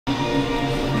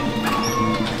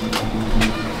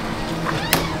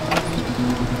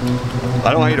I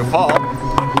don't want you to fall.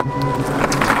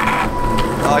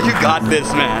 Oh, you got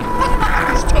this, man.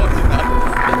 He's totally not.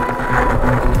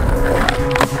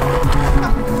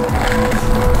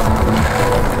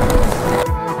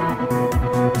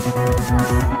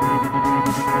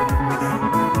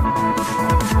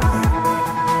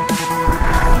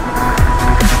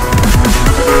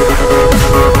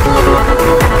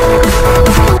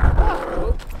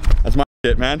 That's my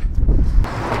shit, man.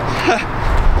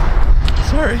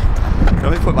 Sorry.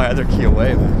 Let me put my other key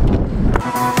away, man.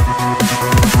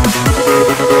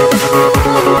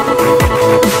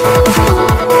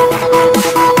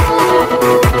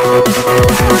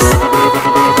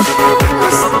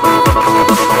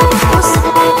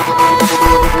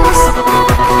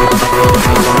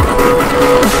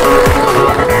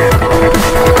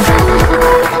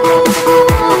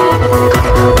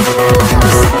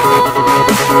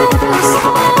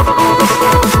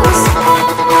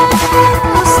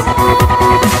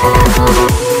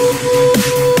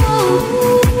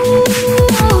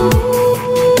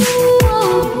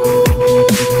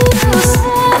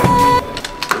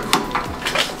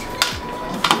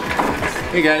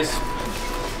 Hey guys,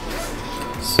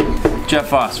 it's Jeff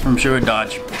Foss from Sherwood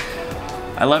Dodge.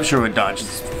 I love Sherwood Dodge.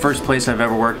 It's the first place I've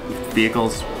ever worked with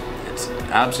vehicles. It's an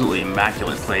absolutely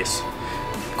immaculate place.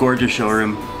 Gorgeous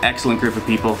showroom, excellent group of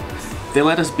people. They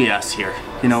let us be us here.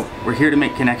 You know, we're here to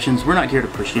make connections. We're not here to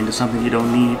push you into something you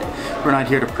don't need. We're not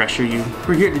here to pressure you.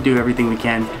 We're here to do everything we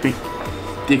can to make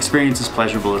the experience as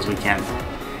pleasurable as we can.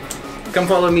 Come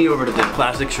follow me over to the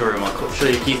classic showroom. I'll show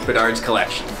you Keith Bedard's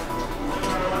collection.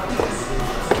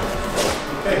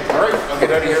 Hey, all right, I'll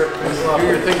get out of here. Do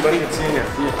your thing, buddy. Good seeing you.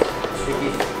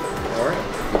 All right.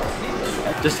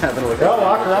 Just having a look. Well,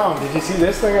 walk around. Did you see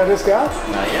this thing I just got?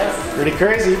 Not yet. Pretty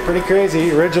crazy, pretty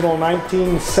crazy. Original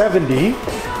 1970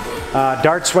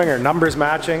 Dart Swinger, numbers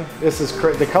matching. This is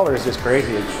the color is just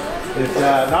crazy. It,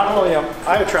 not only am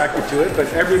I attracted to it,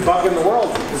 but every bug in the world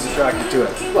is attracted to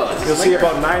it. Well, you'll see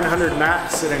about 900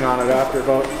 gnats sitting on it after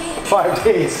about 5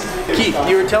 days. Keith,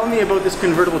 you were telling me about this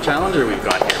convertible Challenger we've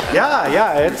got here.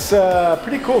 Yeah, it's a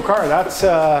pretty cool car. That's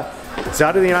it's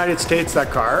out of the United States,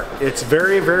 that car. It's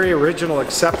very, very original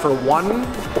except for one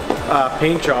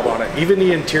paint job on it. Even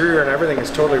the interior and everything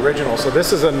is totally original. So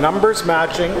this is a numbers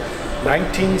matching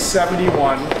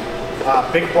 1971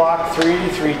 big block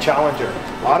 383 Challenger.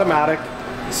 Automatic,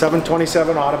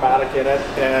 727 automatic in it.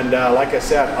 And like I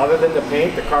said, other than the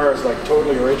paint, the car is like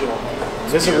totally original.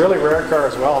 This is a really rare car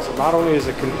as well, so not only is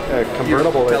it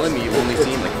convertible. You're telling me you've only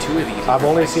seen like 2 of these. I've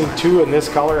only seen 2 in this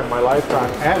color in my lifetime,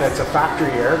 and it's a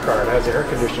factory air car. It has air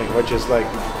conditioning, which is like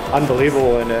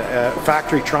unbelievable. And a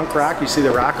factory trunk rack, you see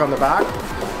the rack on the back,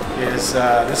 is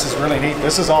this is really neat.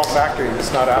 This is all factory,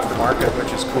 it's not aftermarket,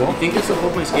 which is cool. You think this will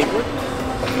hold my skateboard?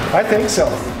 I think so.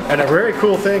 And a very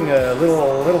cool thing, a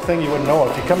little thing you wouldn't know,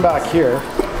 if you come back here,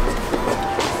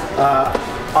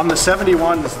 on the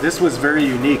 71s, this was very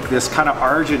unique. This kind of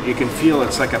argent, you can feel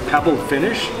it's like a pebbled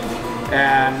finish.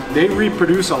 And they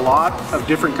reproduce a lot of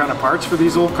different kind of parts for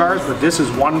these old cars, but this is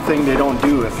one thing they don't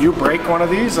do. If you break one of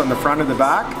these on the front and the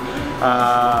back,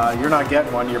 you're not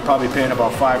getting one. You're probably paying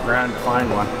about $5 grand to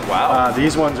find one. Wow.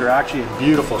 These ones are actually in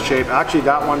beautiful shape. Actually,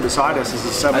 that one beside us is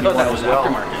a 71 I thought that was as well.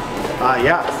 aftermarket.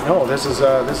 Yeah, no, this is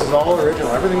all original.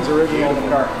 Everything's original in the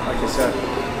car, like I said.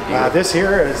 This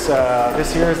here is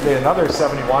another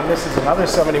 71. This is another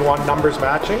 71 numbers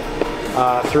matching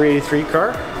 383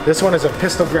 car. This one is a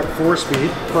pistol grip 4-speed,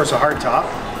 of course a hardtop,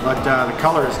 but the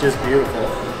color is just beautiful.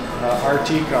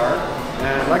 RT car,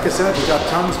 and like I said, we got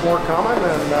tons more coming.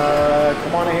 And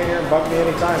come on in here and bug me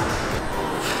anytime.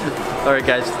 All right,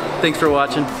 guys, thanks for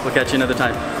watching. We'll catch you another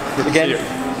time. Again,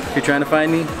 if you're trying to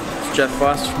find me, it's Jeff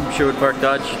Foss from Sherwood Park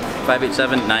Dodge,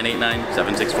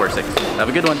 587-989-7646. Have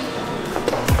a good one.